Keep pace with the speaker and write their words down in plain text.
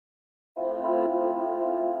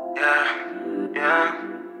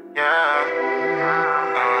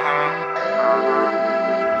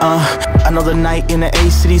Another night in the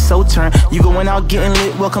A-City, so turn. You going out getting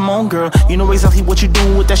lit, well come on girl. You know exactly what you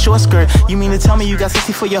doing with that short skirt. You mean to tell me you got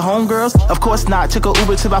 60 for your homegirls? Of course not, took a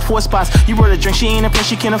Uber to about 4 spots. You brought a drink, she ain't impressed,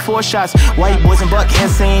 she can afford shots. White boys and Buckhead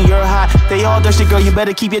saying you're hot. They all thirsty, girl, you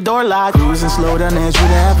better keep your door locked. Cruising slow down Edgewood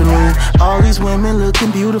Avenue. All these women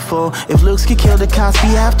looking beautiful. If looks could kill, the cops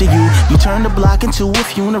be after you. You turn the block into a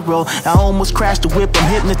funeral. I almost crashed the whip, I'm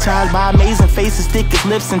hypnotized by amazing faces, thick as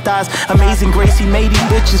lips and thighs. Amazing grace, he made these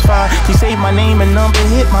bitches fine. He saved my name and number,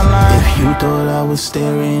 hit my line. If you thought I was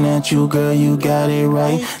staring at you, girl, you got it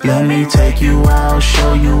right. Let me take you out,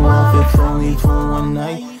 show you off, if only for one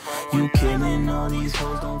night. You killing all these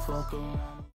hoes, don't fuck around.